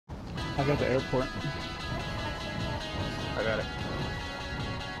I got the airport. I got it.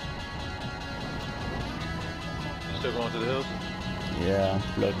 Still going to the hills? Yeah,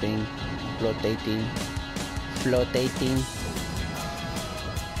 floating.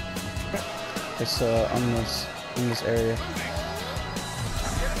 It's in this area.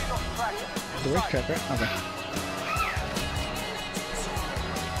 The work track, right? Okay.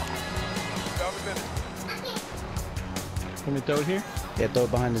 Let me throw it here? Yeah, throw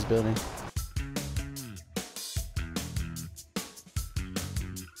it behind this building.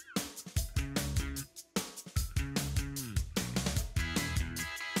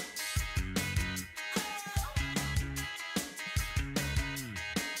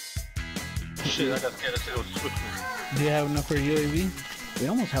 Shit, I got scared. I said it was switch me. Do you have enough for a UAV? We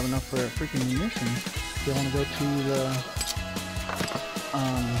almost have enough for freaking munitions. Do you want to go to the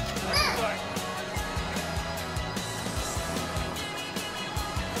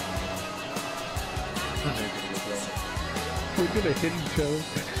we're gonna hit each other.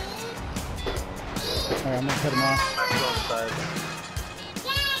 Alright, I'm gonna cut him off.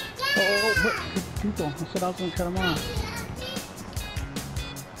 Oh, but people, I said I was gonna cut him off.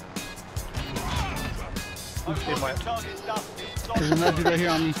 There's another dude right here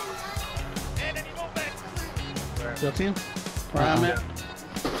on me. Y'all see him? Where I'm at?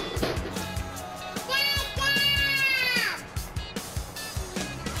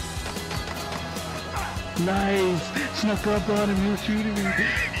 Nice! Snuck up on him, he was shooting me.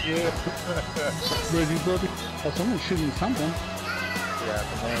 Yeah. Ready, buddy? Oh, someone's shooting something. Yeah,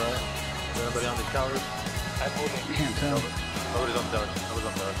 from there, right? Is anybody on the towers? Can't tell. Nobody's on towers. Nobody's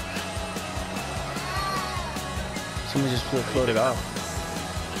on towers. Somebody just floated off.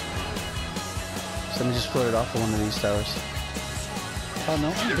 Somebody just floated off of one of these towers. Oh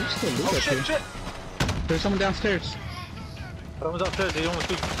no, there's still loot up here. Shit! There's someone downstairs. Someone's upstairs. They almost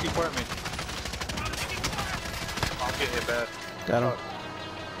keep far at me. I'm getting hit bad. Got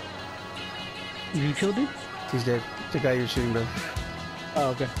him. You killed him? He's dead. The guy you're shooting, bro. Oh,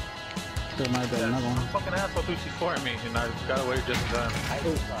 okay. Still might have another one. Some fucking asshole threw C4 at me, and I got away just in time.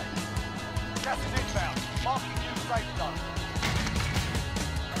 Gas is inbound. Marking new safe zone.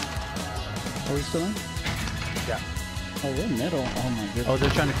 Are we still in? Yeah. Oh, we're middle. Oh my goodness. Oh,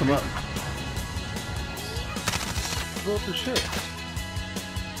 they're trying to come up. Blow up the shit.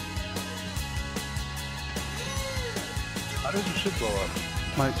 How did your shit blow up?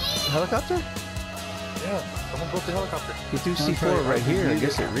 My helicopter? Yeah, someone built the helicopter. He threw C4 right here. I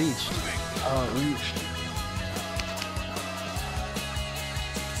guess it reached. Oh, it reached.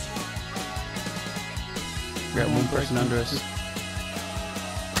 We got one person under us.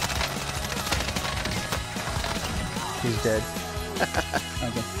 He's dead.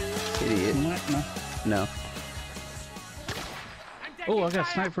 Okay. Idiot. No. No. Oh, I got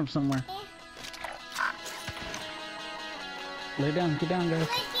sniped from somewhere. Lay down, get down, guys.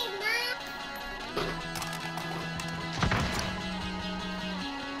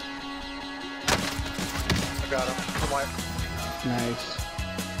 I got him. I'm white. Nice.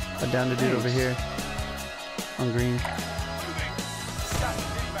 I downed a dude over here. On green. Gas is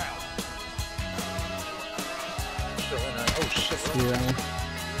inbound. Oh shit. Yeah.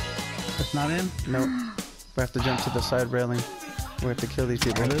 That's not in? Nope. We have to jump to the side railing. We have to kill these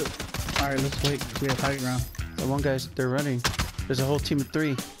people. Alright, let's wait. We have high ground. The one guy's, they're running. There's a whole team of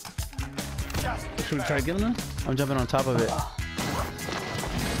 3. Should we try to get him then? I'm jumping on top of it.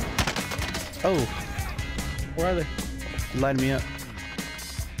 Oh, Where are they? line me up.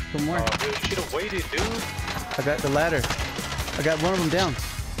 From where? Oh, dude, you should have waited, dude. I got the ladder. I got one of them down.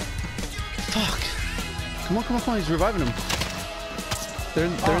 Fuck. Come on, come on, come on. He's reviving them. They're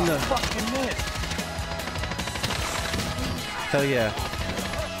in the... Fucking minute. Hell yeah.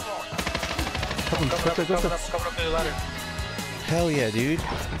 Come on, go. Coming up to the ladder. Hell yeah, dude.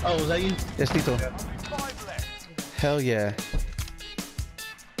 Oh, was that you? Yes, Tito. 5 left. Hell yeah.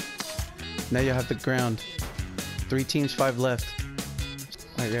 Now you have the ground. 3 teams, 5 left.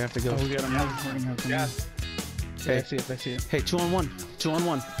 Alright, you have to go. Oh, we got another one. Yeah. Yeah, I see it, I see it. Hey, 2 on 1. 2 on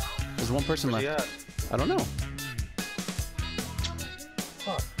 1. There's one person Where's he left. at? I don't know.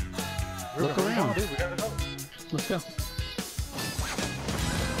 Fuck. Look around. Dude, we gotta go. Let's go.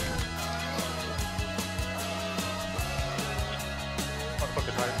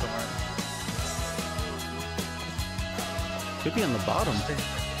 Motherfucker's hiding somewhere. Could be on the bottom.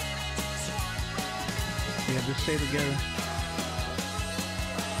 Yeah, just stay together.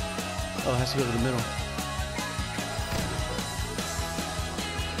 Oh, it has to go to the middle.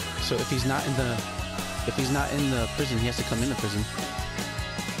 So if he's not in the prison, he has to come in the prison.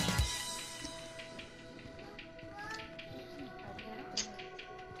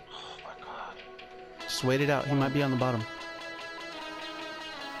 Oh Just wait it out. He might be on the bottom.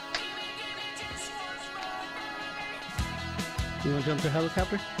 You wanna jump to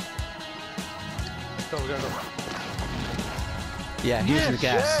helicopter? Go, we gotta go. Yeah, he was in the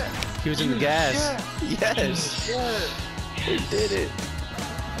gas. He was in the gas. Yes. We did it.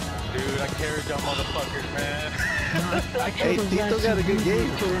 Dude, I carried y'all motherfuckers, man. Hey, Tito got a good game.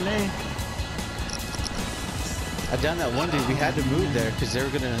 I downed that one dude. We had to move there because they were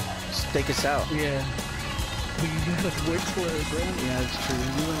gonna stake us out. Yeah. But you gotta wait for it, bro. Yeah, it's true.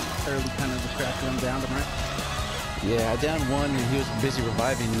 You went early, kind of distracted him, downed him, right? Yeah, I downed one and he was busy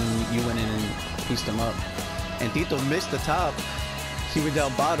reviving, and then you went in and pieced him up. And Tito missed the top. He went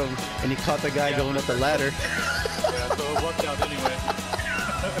down bottom and he caught the guy going up the ladder. Yeah, so it worked out anyway.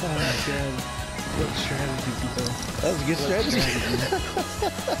 Oh my god. What strategy, Tito? That was a good strategy.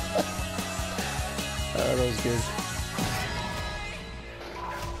 Oh, that was good.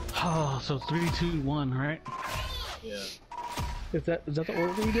 Oh, so 3, 2, 1, right? Yeah. Is that the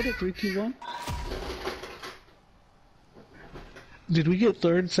order we did it? 3, 2, 1? Did we get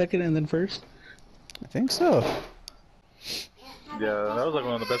third, second, and then first? I think so. Yeah, that was like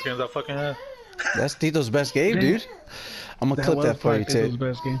one of the best games I fucking had. That's Tito's best game, dude. I'm gonna clip that for you, Ted.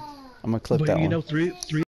 Best game. I'm gonna clip But that you one. know, three